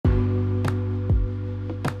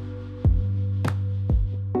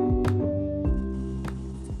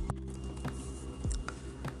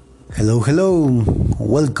Hello,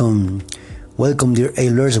 welcome dear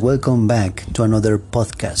Ailers, welcome back to another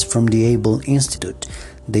podcast from the Able Institute,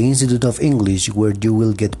 the Institute of English where you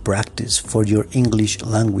will get practice for your English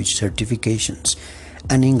language certifications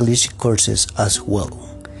and English courses as well.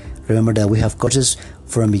 Remember that we have courses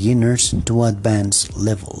from beginners to advanced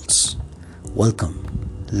levels. Welcome,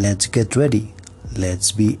 let's get ready,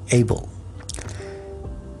 let's be able.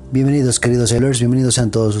 Bienvenidos queridos Ailers, bienvenidos sean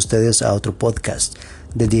todos ustedes a otro podcast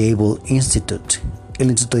de The Able Institute, el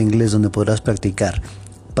Instituto de Inglés donde podrás practicar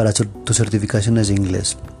para tus certificaciones de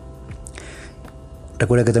inglés.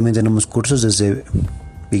 Recuerda que también tenemos cursos desde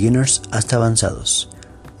beginners hasta avanzados.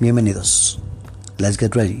 Bienvenidos. Let's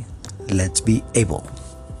get ready. Let's be able.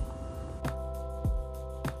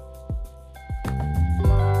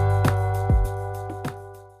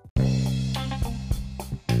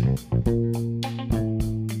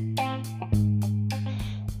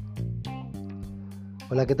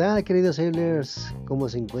 Hola, ¿qué tal queridos Ailers? ¿Cómo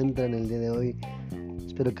se encuentran el día de hoy?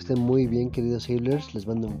 Espero que estén muy bien queridos Ailers. Les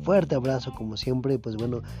mando un fuerte abrazo como siempre. Pues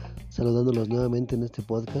bueno, saludándolos nuevamente en este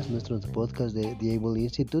podcast, nuestro podcast de The Able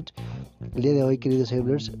Institute. El día de hoy queridos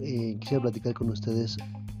Ailers, quisiera platicar con ustedes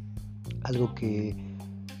algo que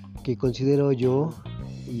considero yo,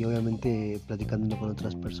 y obviamente platicando con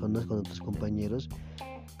otras personas, con otros compañeros,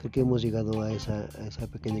 creo que hemos llegado a esa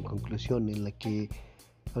pequeña conclusión en la que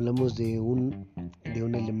hablamos de un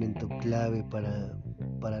elemento clave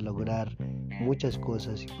para lograr muchas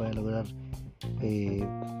cosas y para lograr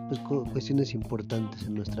cuestiones importantes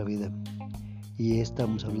en nuestra vida. Y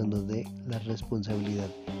estamos hablando de la responsabilidad.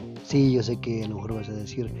 Sí, yo sé que a lo mejor vas a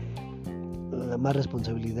decir más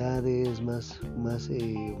responsabilidades, más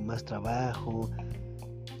trabajo.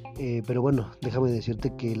 Pero bueno, déjame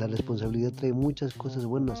decirte que la responsabilidad trae muchas cosas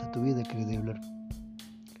buenas a tu vida, querido hablar.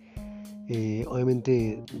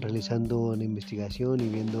 Obviamente realizando una investigación y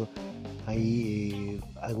viendo ahí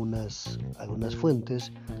algunas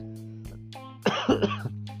fuentes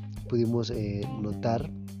pudimos notar,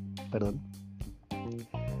 perdón,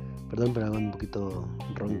 pero ando un poquito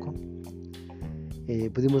ronco.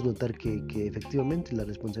 Pudimos notar que efectivamente la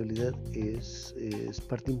responsabilidad es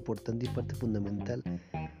parte importante y parte fundamental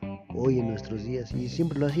hoy en nuestros días, y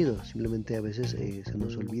siempre lo ha sido. Simplemente a veces se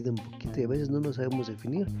nos olvida un poquito y a veces no nos sabemos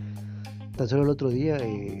definir. Tan solo el otro día,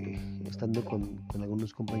 estando con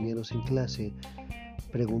algunos compañeros en clase,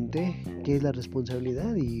 pregunté qué es la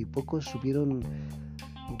responsabilidad y pocos supieron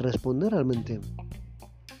responder realmente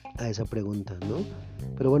a esa pregunta, ¿no?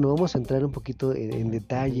 Pero bueno, vamos a entrar un poquito en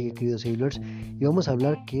detalle, queridos Ailers, y vamos a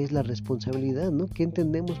hablar qué es la responsabilidad, ¿no? ¿Qué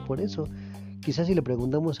entendemos por eso? Quizás si le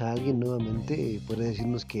preguntamos a alguien nuevamente, puede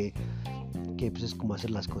decirnos que pues es como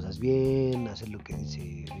hacer las cosas bien, hacer lo que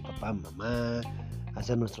dice mi papá, mamá,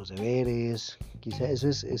 hacer nuestros deberes. Quizá eso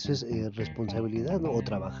es responsabilidad, ¿no? O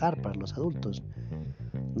trabajar para los adultos,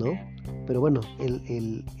 ¿no? Pero bueno,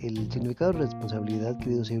 el significado de responsabilidad,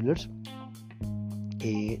 queridos Ailers,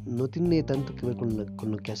 no tiene tanto que ver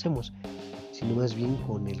con lo que hacemos, sino más bien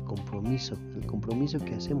con el compromiso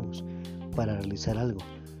que hacemos para realizar algo,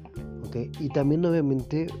 ¿okay? Y también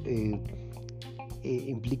obviamente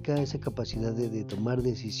implica esa capacidad de tomar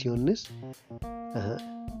decisiones,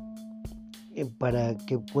 para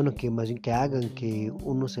que, bueno, que más bien que hagan que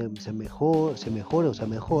uno se mejore o sea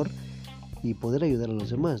mejor, y poder ayudar a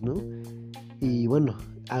los demás, ¿no? Y bueno,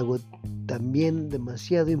 algo también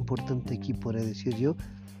demasiado importante aquí podría decir yo,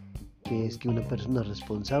 que es que una persona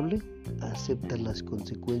responsable acepta las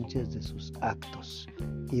consecuencias de sus actos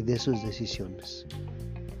y de sus decisiones,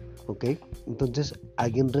 ¿ok? Entonces,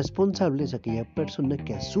 alguien responsable es aquella persona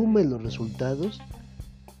que asume los resultados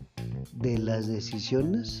de las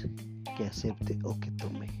decisiones que acepte o que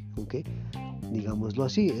tome, ¿ok? Digámoslo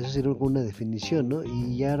así, eso sería una definición, ¿no?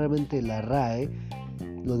 Y ya realmente la RAE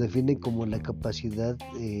lo define como la capacidad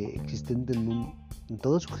existente en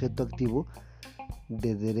todo sujeto activo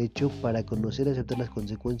de derecho para conocer y aceptar las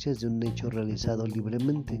consecuencias de un hecho realizado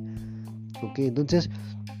libremente, ¿ok? Entonces,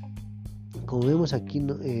 como vemos aquí,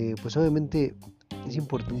 ¿no? Pues obviamente es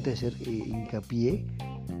importante hacer hincapié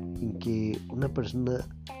en que una persona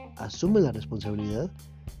asume la responsabilidad,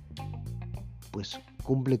 pues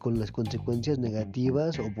cumple con las consecuencias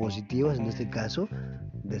negativas o positivas, en este caso,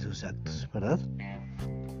 de sus actos, ¿verdad?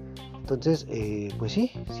 Entonces, pues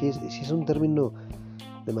sí es un término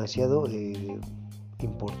demasiado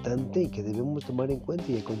importante y que debemos tomar en cuenta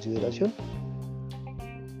y en consideración.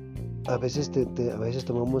 A veces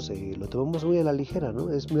tomamos lo tomamos muy a la ligera,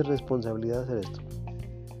 ¿no? Es mi responsabilidad hacer esto,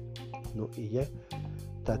 ¿no? Y ya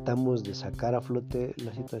tratamos de sacar a flote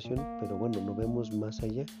la situación, pero bueno, no vemos más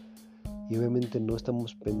allá. Y obviamente no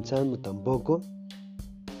estamos pensando tampoco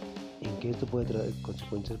en que esto puede traer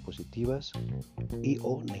consecuencias positivas y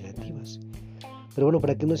o negativas. Pero bueno,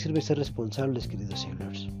 ¿para qué nos sirve ser responsables, queridos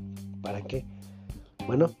sailors? ¿Para qué?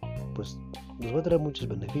 Bueno, pues nos va a traer muchos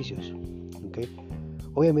beneficios, ¿ok?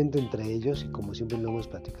 Obviamente entre ellos, y como siempre lo hemos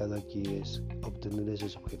platicado aquí, es obtener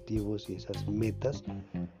esos objetivos y esas metas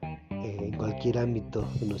en cualquier ámbito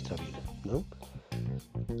de nuestra vida, ¿no?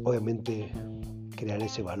 Obviamente crear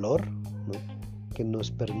ese valor, ¿no?, que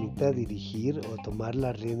nos permita dirigir o tomar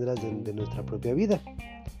las riendas de nuestra propia vida.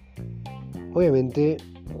 Obviamente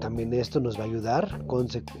también esto nos va a ayudar,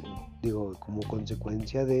 como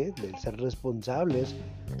consecuencia de ser responsables,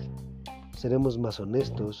 seremos más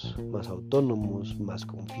honestos, más autónomos, más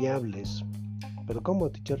confiables. ¿Pero cómo,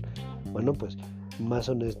 teacher? Bueno, pues más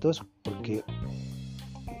honestos porque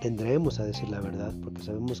tendremos a decir la verdad, porque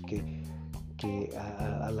sabemos que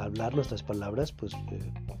al hablar nuestras palabras, pues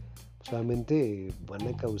solamente van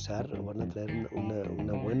a causar o van a traer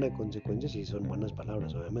una buena consecuencia si son buenas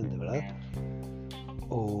palabras, obviamente, ¿verdad?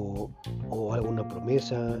 O alguna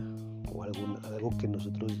promesa o algo que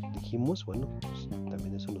nosotros dijimos, bueno, pues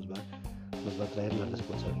también eso nos va a traer la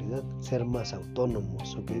responsabilidad, ser más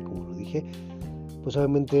autónomos, ¿ok? Como lo dije, pues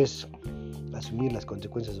obviamente es asumir las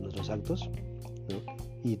consecuencias de nuestros actos, ¿no?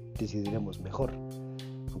 Y decidiremos mejor,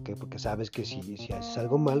 ¿ok? Porque sabes que si haces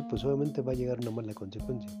algo mal, pues obviamente va a llegar una mala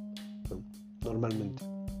consecuencia, ¿no? Normalmente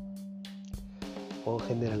o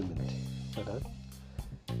generalmente, ¿verdad?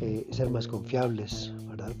 Ser más confiables,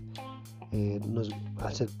 ¿verdad?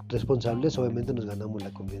 Al ser responsables, obviamente nos ganamos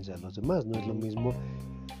la confianza de los demás. No es lo mismo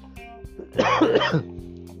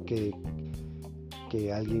que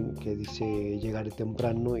alguien que dice llegaré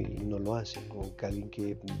temprano y no lo hace, o que alguien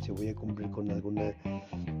que dice voy a cumplir con alguna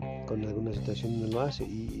situación y no lo hace,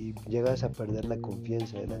 y llegas a perder la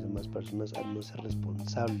confianza de las demás personas al no ser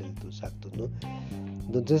responsable de tus actos, ¿no?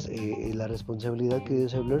 Entonces la responsabilidad,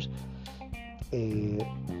 queridos hablers,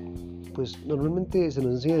 pues normalmente se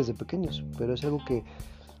nos enseña desde pequeños, pero es algo que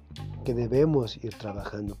debemos ir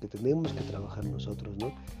trabajando, que tenemos que trabajar nosotros,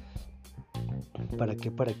 ¿no? ¿Para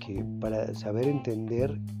qué? Para saber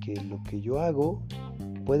entender que lo que yo hago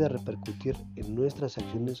puede repercutir en nuestras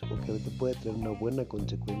acciones o que puede tener una buena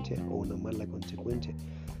consecuencia o una mala consecuencia.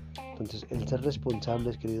 Entonces, el ser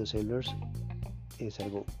responsables, queridos sailors, es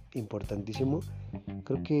algo importantísimo.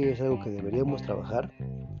 Creo que es algo que deberíamos trabajar,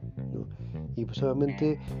 ¿no? Y pues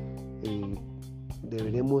obviamente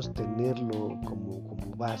deberíamos tenerlo como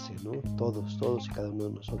base, ¿no? Todos y cada uno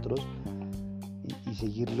de nosotros, y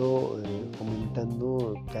seguirlo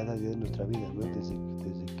fomentando cada día de nuestra vida, ¿no?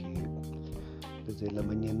 Desde la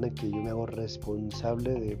mañana que yo me hago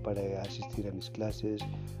responsable para asistir a mis clases,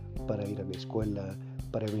 para ir a mi escuela,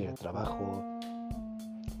 para ir al trabajo,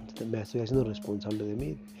 me estoy haciendo responsable de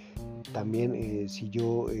mí. También si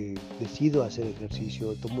yo decido hacer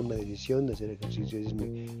ejercicio, tomo una decisión de hacer ejercicio, ese es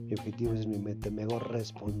mi objetivo, esa es mi meta, me hago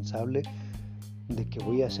responsable de que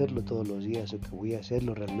voy a hacerlo todos los días o que voy a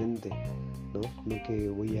hacerlo realmente, ¿no? No que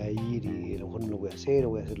voy a ir y a lo mejor no lo voy a hacer o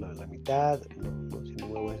voy a hacerlo a la mitad, no, sino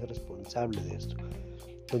me voy a ser responsable de esto.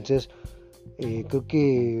 Entonces, creo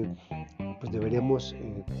que pues deberíamos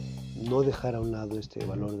no dejar a un lado este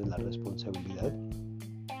valor de la responsabilidad,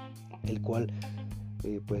 el cual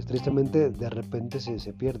pues tristemente de repente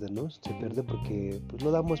se pierde, ¿no? Se pierde porque pues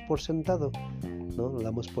lo damos por sentado, ¿no? Lo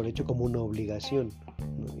damos por hecho como una obligación,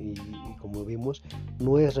 ¿no? Y como vimos,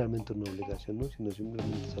 no es realmente una obligación, ¿no? Sino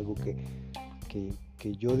simplemente es algo que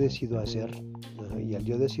yo decido hacer, ¿no? Y al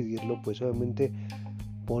yo decidirlo, pues obviamente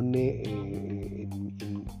pone en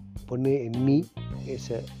mí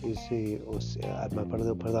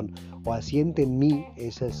o asiente en mí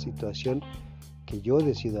esa situación que yo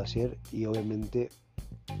decido hacer, y obviamente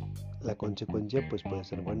la consecuencia pues puede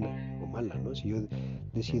ser buena o mala, ¿no? Si yo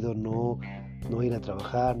decido no ir a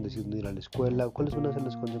trabajar, decido no ir a la escuela, ¿cuáles van a ser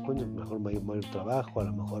las consecuencias? A lo mejor mayor trabajo, a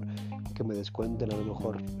lo mejor que me descuenten, a lo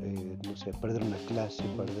mejor no sé, perder una clase,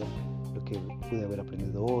 perder lo que pude haber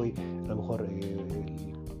aprendido hoy, a lo mejor el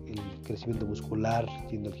crecimiento muscular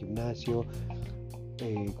yendo al gimnasio,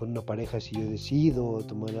 con una pareja. Si yo decido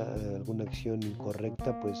tomar alguna acción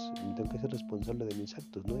incorrecta, pues me tengo que ser responsable de mis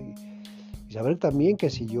actos, ¿no? Y saber también que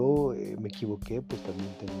si yo me equivoqué, pues también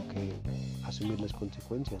tengo que asumir las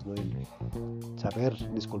consecuencias, ¿no? Y saber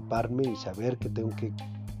disculparme y saber que tengo que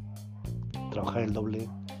trabajar el doble,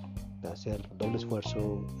 hacer doble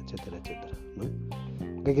esfuerzo, etcétera, etcétera, ¿no?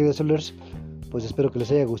 Ok, queridos solers, pues espero que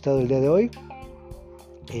les haya gustado el día de hoy.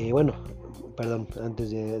 Bueno, perdón,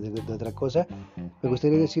 antes de otra cosa, me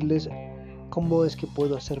gustaría decirles cómo es que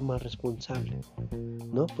puedo ser más responsable,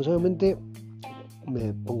 ¿no? Pues obviamente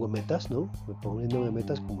me pongo metas, ¿no? Poniéndome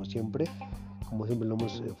metas como siempre, como siempre lo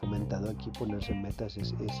hemos fomentado aquí, ponerse metas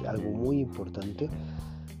es algo muy importante.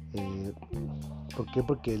 ¿Por qué?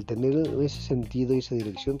 Porque el tener ese sentido y esa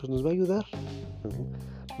dirección pues nos va a ayudar, ¿no?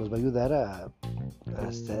 Nos va a ayudar a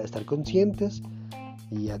estar conscientes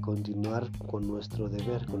y a continuar con nuestro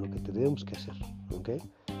deber, con lo que tenemos que hacer, ¿okay?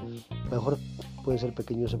 Mejor pueden ser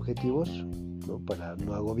pequeños objetivos, ¿no? Para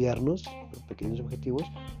no agobiarnos, pequeños objetivos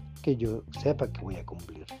que yo sepa que voy a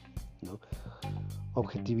cumplir, ¿no?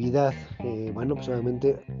 Objetividad, bueno, pues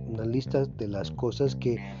obviamente una lista de las cosas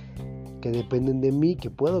que dependen de mí, que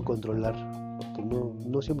puedo controlar, porque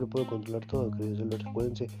no siempre puedo controlar todo,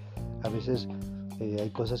 recuérdense, a veces hay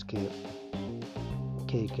cosas que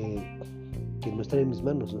no están en mis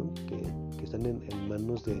manos, ¿no? que están en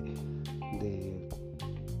manos de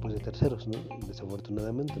terceros, ¿no?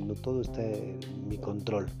 Desafortunadamente, no todo está en mi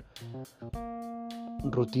control.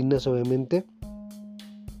 Rutinas, obviamente,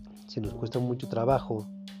 si nos cuesta mucho trabajo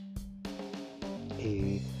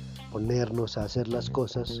ponernos a hacer las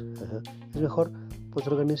cosas, es mejor pues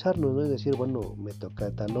organizarnos, ¿no? Y decir, bueno, me toca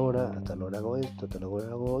a tal hora hago esto, a tal hora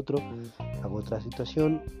hago otro, hago otra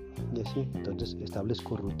situación y así. Entonces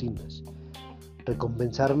establezco rutinas.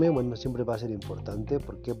 Recompensarme, bueno, siempre va a ser importante.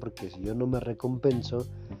 ¿Por qué? Porque si yo no me recompenso,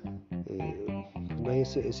 no hay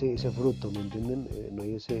ese fruto, ¿me entienden? No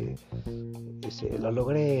hay ese lo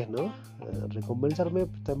logré, ¿no? Recompensarme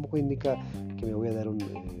pues, tampoco indica que me voy a dar un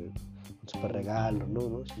super regalo,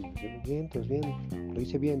 ¿no? Si bien, pues bien, lo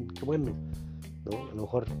hice bien, qué bueno, ¿no? A lo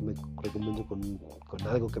mejor me recompenso con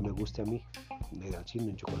algo que me guste a mí, ir al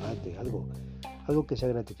cine, un chocolate, algo que sea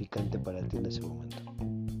gratificante para ti en ese momento,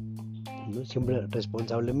 ¿no? Siempre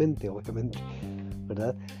responsablemente, obviamente,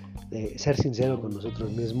 ¿verdad? Ser sincero con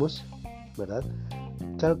nosotros mismos, ¿verdad?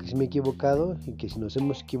 Claro que si me he equivocado y que si nos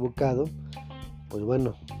hemos equivocado, pues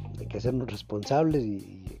bueno, hay que hacernos responsables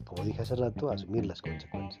y como dije hace rato, asumir las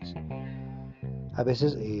consecuencias. A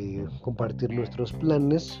veces compartir nuestros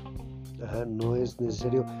planes, no es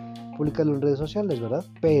necesario publicarlo en redes sociales, ¿verdad?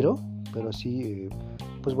 Pero sí,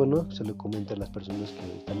 pues bueno, se lo comento a las personas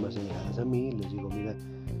que están más allegadas a mí, les digo, mira,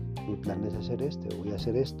 mi plan es hacer voy a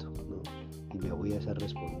hacer esto, ¿no? Y me voy a hacer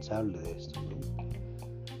responsable de esto, ¿no?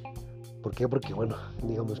 ¿Por qué? Porque bueno,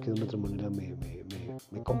 digamos que de una otra manera me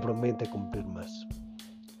compromete a cumplir más.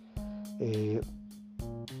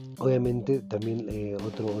 Obviamente también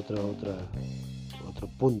otro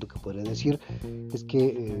punto que podría decir es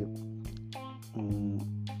que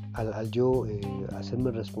al yo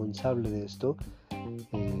hacerme responsable de esto,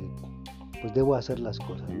 pues debo hacer las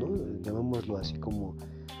cosas, ¿no? Llamémoslo así como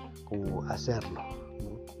hacerlo,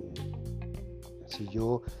 ¿no? Si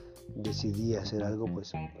yo decidí hacer algo,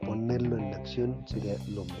 pues ponerlo en acción sería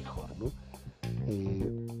lo mejor, ¿no?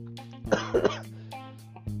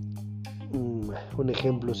 Un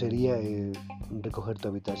ejemplo sería recoger tu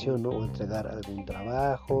habitación, ¿no? O entregar algún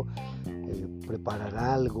trabajo, preparar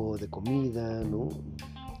algo de comida, ¿no?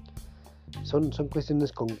 Son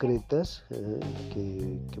cuestiones concretas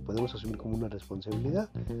que podemos asumir como una responsabilidad.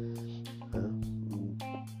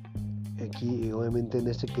 Aquí obviamente en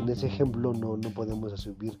ese ejemplo no podemos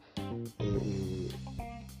asumir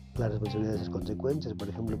las responsabilidades y las consecuencias. Por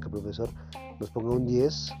ejemplo, que el profesor nos ponga un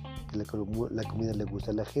 10, que la comida le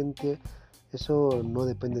gusta a la gente, eso no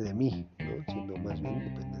depende de mí, ¿no? Sino más bien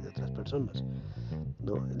depende de otras personas,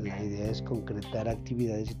 ¿no? La idea es concretar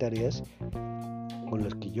actividades y tareas con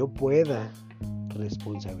las que yo pueda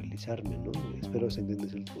responsabilizarme, ¿no? Espero se entienda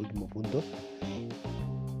el último punto.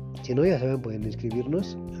 Si no, ya saben, pueden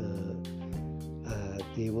escribirnos a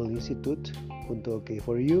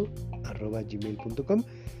theableinstitute.ok4u@gmail.com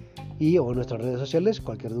y o nuestras redes sociales.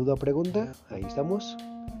 Cualquier duda o pregunta, ahí estamos.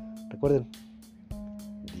 Recuerden,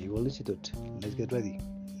 The Able Institute. Let's get ready.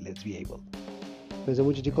 Let's be able. Cuídense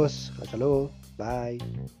mucho, chicos. Hasta luego. Bye.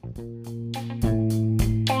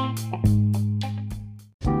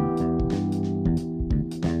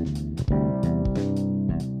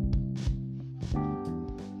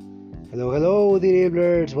 Hello,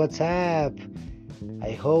 Derablers. What's up?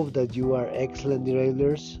 I hope that you are excellent,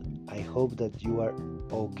 Derablers. I hope that you are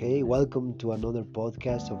okay. Welcome to another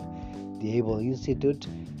podcast of The Able Institute.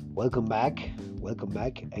 Welcome back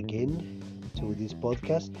again to this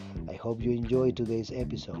podcast. I hope you enjoy today's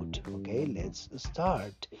episode. Okay, let's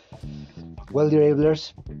start. Well,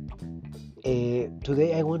 Derablers,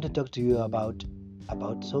 today I want to talk to you about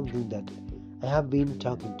something that I have been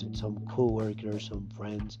talking to some co-workers, some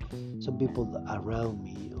friends, some people around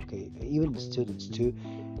me, okay, even students too,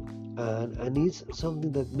 and it's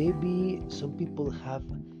something that maybe some people have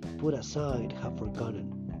put aside, have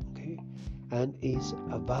forgotten, okay, and is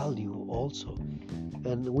a value also,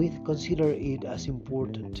 and we consider it as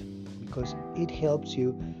important because it helps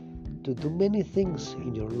you to do many things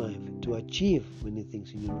in your life, to achieve many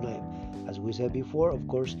things in your life. As we said before, of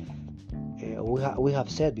course, we have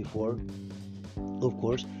said before, of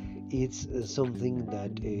course, it's something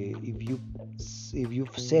that if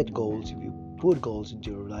you've set goals, if you put goals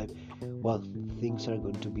into your life, well, things are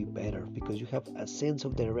going to be better because you have a sense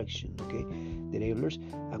of direction. Okay, the enablers,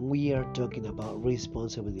 and we are talking about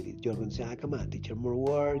responsibility. You're going to say, come on, teacher, more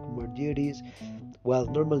work, more duties. Well,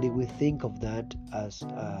 normally we think of that as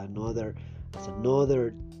another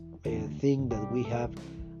thing that we have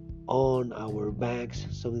on our backs,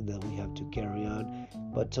 something that we have to carry on,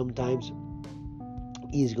 but sometimes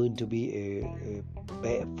is going to be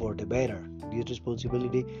for the better. This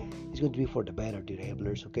responsibility is going to be for the better, dear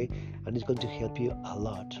enablers, okay? And it's going to help you a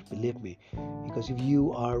lot, believe me, because if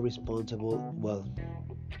you are responsible, well,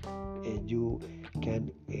 you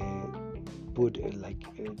can put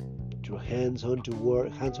your hands on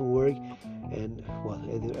work, and well,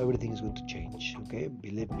 everything is going to change, okay?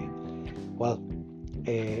 Believe me. Well,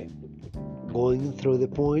 going through the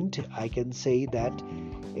point, I can say that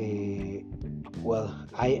well,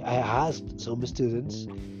 I asked some students,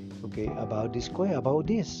 okay, about this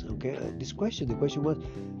okay, this question. The question was,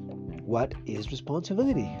 what is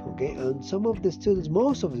responsibility? Okay, and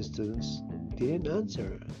most of the students didn't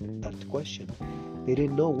answer that question. They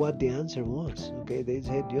didn't know what the answer was. Okay, they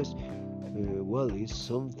said just, well, it's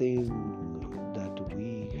something that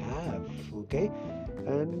we have. Okay,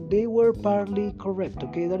 and they were partly correct.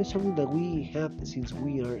 Okay, that is something that we have since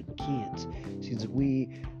we are kids, since we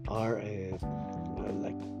are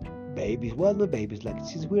like babies. Well, not babies, like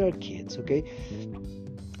since we are kids. Okay,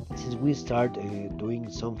 since we start doing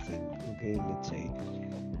something. Okay, let's say.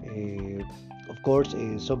 Of course,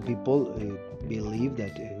 some people believe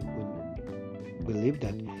that it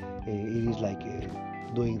is like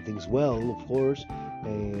doing things well. Of course,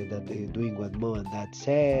 that doing what mom and dad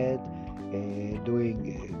said,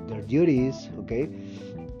 doing their duties. Okay,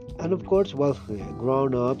 and of course, well,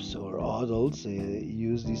 grown-ups or adults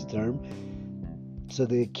use this term so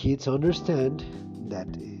the kids understand that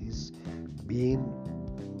is being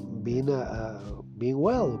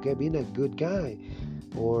well, okay, being a good guy,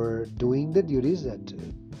 or doing the duties that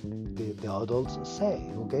the adults say.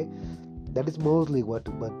 Okay, that is mostly what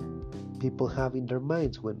people have in their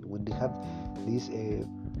minds when they have this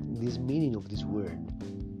meaning of this word.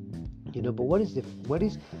 But what is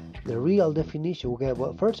the real definition? Okay,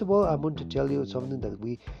 well, first of all, I'm going to tell you something that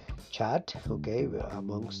we chat, okay,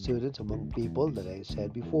 among students, among people, that I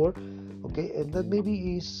said before, okay, and that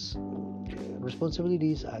maybe is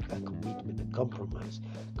responsibility is a commitment, a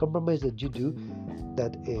compromise that you do,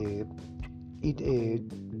 that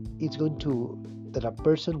it's going to, that a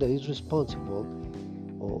person that is responsible,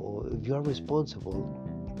 or if you are responsible,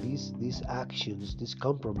 these actions, this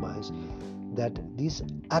compromise, that these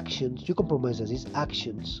actions, you compromise that these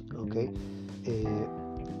actions, okay,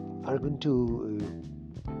 are going to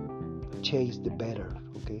chase the better,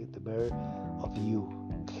 okay, the better of you,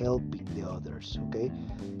 helping the others, okay,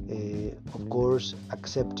 of course,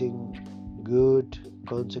 accepting good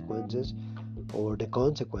consequences, or the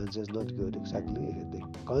consequences, not good exactly, the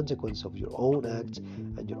consequence of your own acts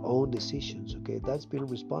and your own decisions, okay, that's being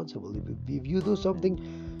responsible. If you do something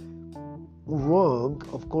wrong,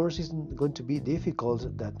 of course, it's going to be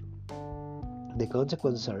difficult that the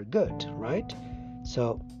consequences are good, right?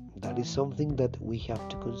 So that is something that we have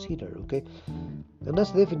to consider, okay? And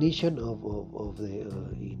that's the definition of the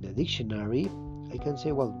in the dictionary. I can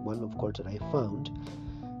say, well, one of course that I found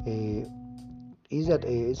is that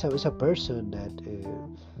it's a person that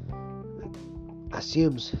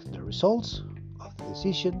assumes the results of the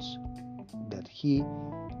decisions that he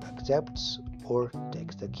accepts or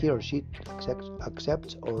takes, that he or she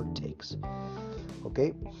accepts or takes,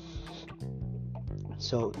 okay?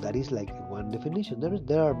 So that is like one definition.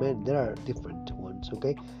 There are different ones,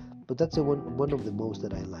 okay, but that's the one of the most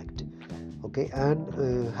that I liked, okay. And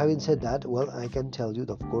having said that, well, I can tell you,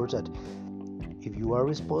 of course, that if you are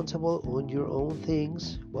responsible on your own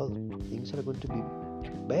things, well, things are going to be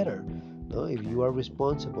better. No, if you are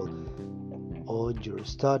responsible on your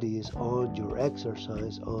studies, on your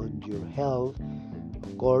exercise, on your health,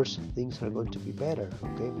 of course, things are going to be better,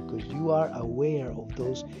 okay, because you are aware of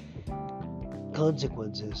those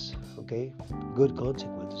consequences, okay, good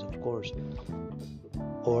consequences, of course,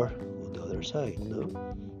 or on the other side, no,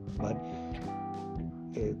 but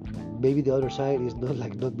maybe the other side is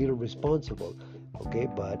not being responsible, okay,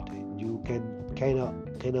 but you can kind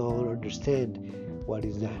of understand what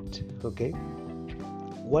is that, okay,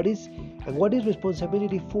 what is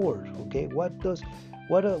responsibility for, okay, what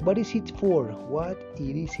is it for,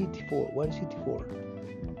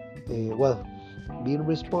 well, being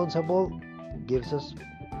responsible gives us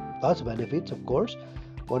lots of benefits, of course.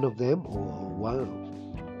 One of them,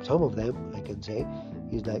 some of them, I can say,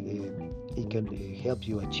 is that it can help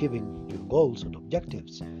you achieving your goals and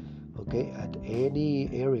objectives, okay, at any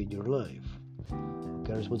area in your life.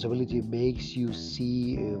 Okay, responsibility makes you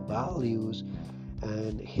see values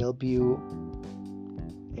and help you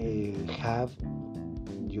have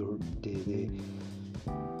your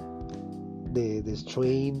the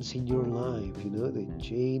strains in your life, the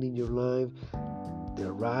chain in your life,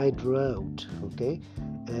 the right route, okay.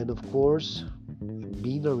 And of course,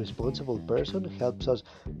 being a responsible person helps us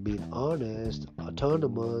being honest,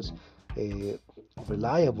 autonomous, uh,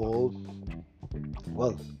 reliable,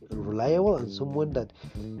 well, reliable, and someone that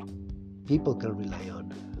people can rely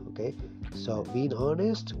on, okay. So being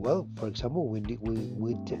honest, well, for example,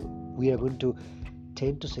 we are going to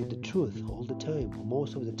tend to say the truth all the time,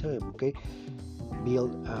 most of the time, okay.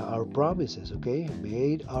 Build our promises, okay,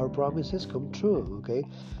 made our promises come true, okay.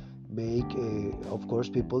 Make of course,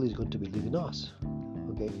 people is going to believe in us,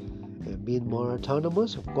 okay. And being more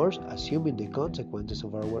autonomous, of course, assuming the consequences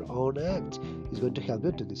of our own acts is going to help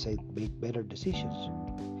you to decide, make better decisions,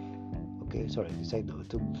 okay. Sorry, decide no,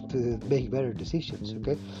 to make better decisions,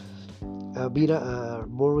 okay. Being a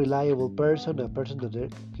more reliable person, a person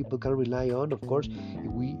that people can rely on, of course.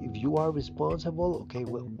 If you are responsible, okay,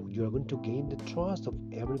 well, you are going to gain the trust of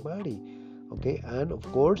everybody, okay. And of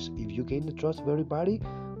course, if you gain the trust of everybody,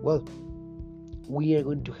 well, we are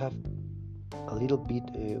going to have a little bit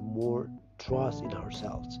more trust in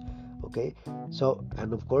ourselves, okay. So,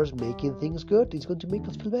 and of course, making things good is going to make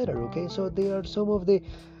us feel better, okay. So there are some of the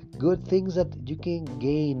good things that you can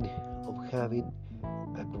gain of having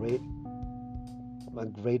a great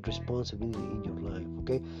responsibility in your life,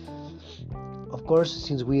 okay. Of course,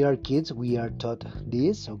 since we are kids, we are taught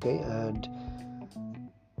this, okay. And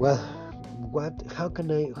well, what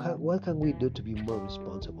can we do to be more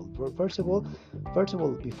responsible? First of all,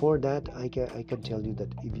 before that, I can tell you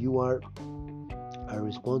that if you are a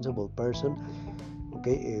responsible person,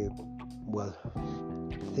 okay, well,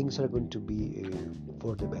 things are going to be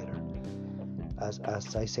for the better. As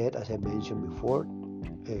I said, as I mentioned before,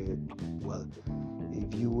 well,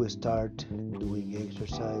 if you start doing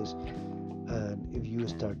exercise, and if you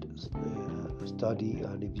start study,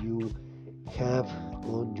 and if you have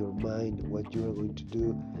on your mind what you are going to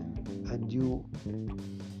do, and you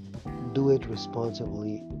do it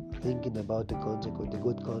responsibly, thinking about the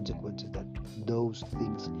good consequences that those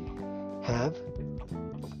things have,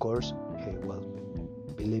 of course, well,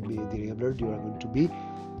 believe me, dear alert, you are going to be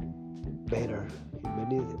better in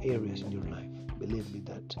many areas in your life. Believe me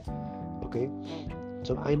that, okay.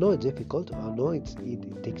 So I know it's difficult. I know it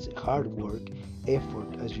takes hard work,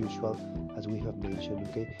 effort, as usual, as we have mentioned,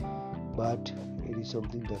 okay. But it is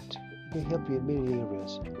something that can help you in many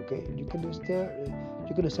areas, okay. And you can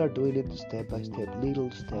start doing it step by step, little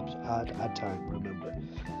steps at a time. Remember,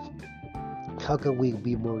 how can we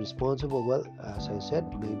be more responsible? Well, as I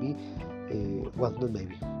said, maybe, well, not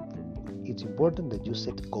maybe. It's important that you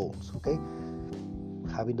set goals, okay.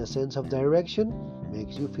 Having a sense of direction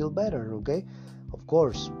makes you feel better, okay. Of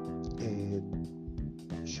course,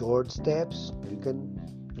 short steps, you can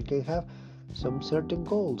have some certain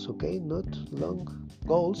goals, okay, not long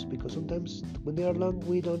goals, because sometimes when they are long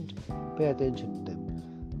we don't pay attention to them,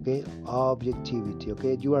 okay. Objectivity,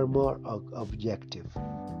 okay, you are more objective,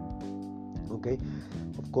 okay.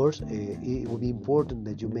 Of course, it will be important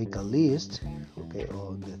that you make a list, okay,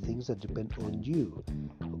 on the things that depend on you,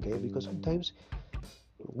 okay, because sometimes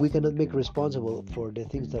we cannot make responsible for the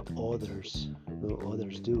things that others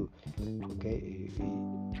do, okay.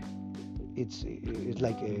 It's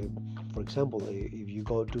like, for example, if you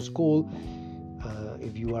go to school,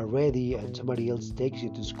 if you are ready and somebody else takes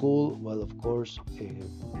you to school, well, of course,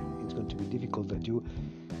 it's going to be difficult that you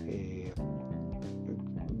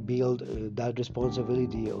build that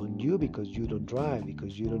responsibility on you, because you don't drive,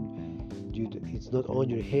 because it's not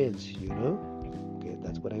on your hands, okay.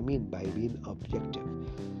 That's what I mean by being objective.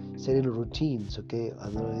 Setting routines, okay,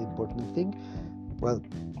 another important thing. Well,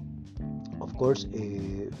 of course,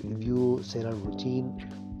 if you set a routine,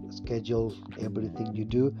 schedule everything you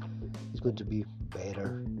do, it's going to be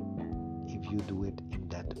better if you do it in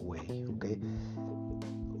that way, okay.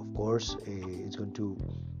 Of course, it's going to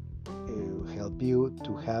help you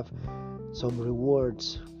to have some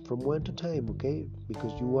rewards from one to time, okay,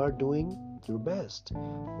 because you are doing your best,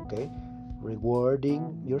 okay.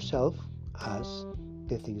 Rewarding yourself as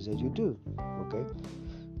the things that you do, okay.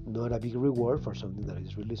 Not a big reward for something that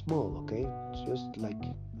is really small, okay. It's just like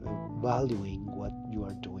valuing what you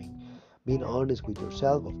are doing, being honest with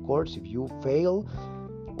yourself. Of course, if you fail,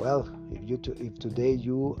 well, if today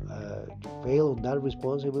you fail on that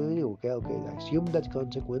responsibility, okay, assume that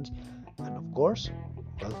consequence, and of course,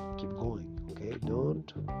 well, keep going. Okay,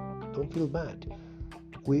 don't feel bad.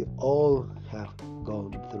 We all have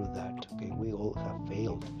gone through that. Okay, we all have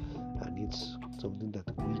failed, and it's something that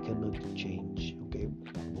we cannot change. Okay,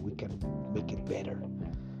 but we can make it better.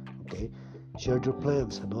 Okay, share your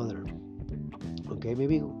plans. Another. Okay,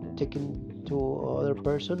 maybe taking to other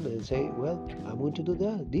person and say, well, I'm going to do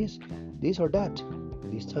that, this or that,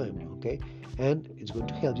 this time. Okay, and it's going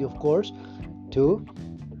to help you, of course, to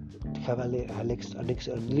have a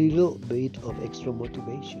little bit of extra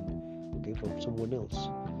motivation. Okay, from someone else.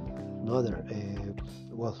 Another,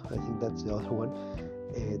 well, I think that's the other one.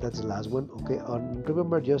 That's the last one. Okay, and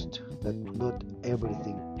remember just that not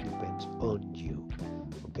everything depends on you.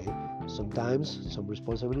 Okay, sometimes some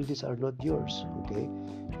responsibilities are not yours. Okay,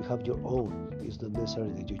 you have your own. It's not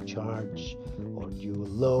necessary that you charge or you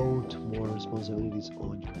load more responsibilities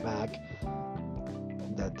on your back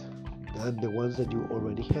than the ones that you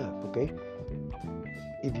already have. Okay,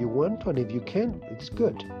 if you want to and if you can, it's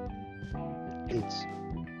good. It's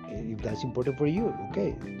if that's important for you,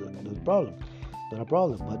 okay, no problem, not a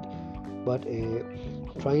problem. But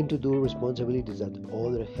trying to do responsibilities that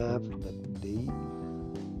others have,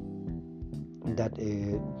 that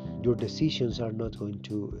your decisions are not going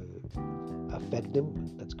to affect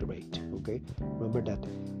them, that's great. Okay, remember that.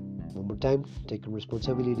 One more time, taking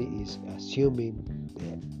responsibility is assuming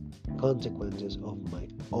the consequences of my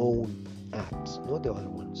own acts, not the other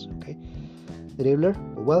ones. Okay, enabler.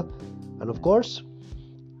 Well, and of course,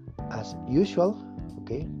 as usual,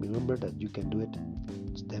 okay, remember that you can do it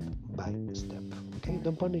step by step. Okay,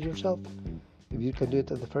 don't punish yourself. If you can do it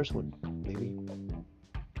at the first one, maybe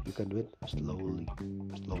you can do it slowly.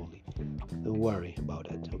 Don't worry about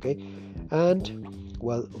it. Okay, and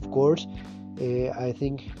well, of course, I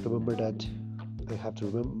think remember that I have to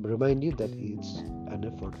remind you that it's an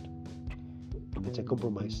effort. It's a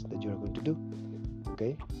compromise that you are going to do.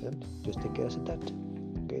 Okay, and just take it as that.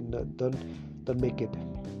 Okay, don't make it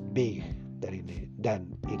big than it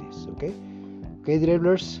is. Okay,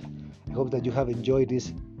 travelers, I hope that you have enjoyed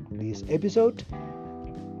this episode.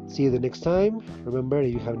 See you the next time. Remember,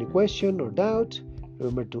 if you have any question or doubt,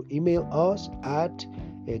 remember to email us at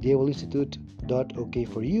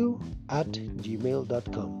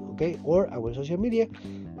diablelinstitute.okforyou@gmail.com. Okay, or our social media.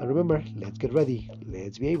 And remember, let's get ready.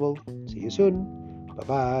 Let's be able. See you soon. Bye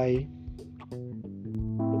bye.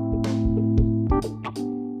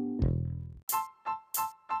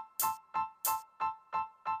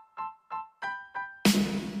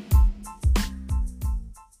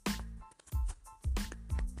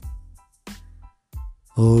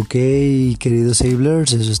 Ok, queridos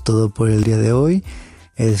Sablers, eso es todo por el día de hoy.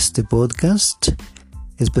 Este podcast,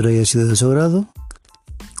 espero haya sido de su agrado.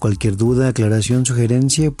 Cualquier duda, aclaración,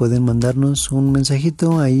 sugerencia, pueden mandarnos un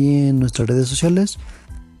mensajito ahí en nuestras redes sociales,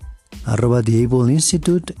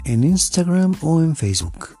 @TheAbleInstitute en Instagram o en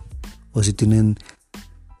Facebook. O si tienen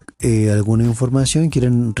alguna información,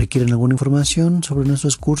 requieren alguna información sobre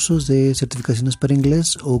nuestros cursos de certificaciones para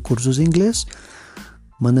inglés o cursos de inglés,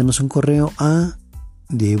 mándenos un correo a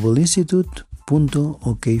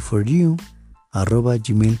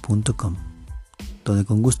theableinstitute.okforyou@gmail.com, donde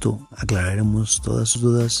con gusto aclararemos todas sus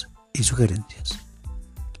dudas y sugerencias.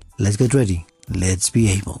 Let's get ready. Let's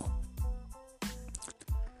be able.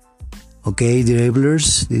 Okay, dear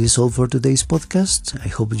Ablers, this is all for today's podcast. I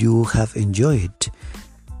hope you have enjoyed.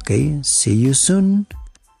 Okay, see you soon.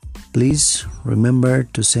 Please remember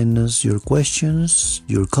to send us your questions,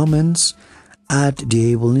 your comments at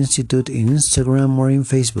the Able Institute in Instagram or in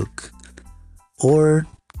Facebook. Or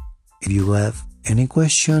if you have any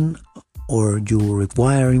question or you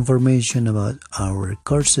require information about our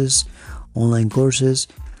courses, online courses,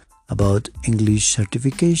 about English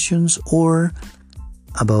certifications, or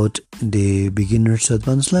about the beginners to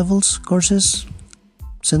advanced levels courses,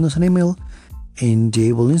 send us an email in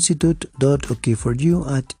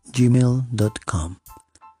theableinstitute.okforyou@gmail.com.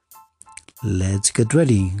 Let's get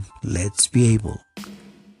ready. Let's be able.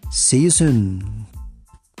 See you soon.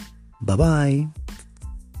 Bye-bye.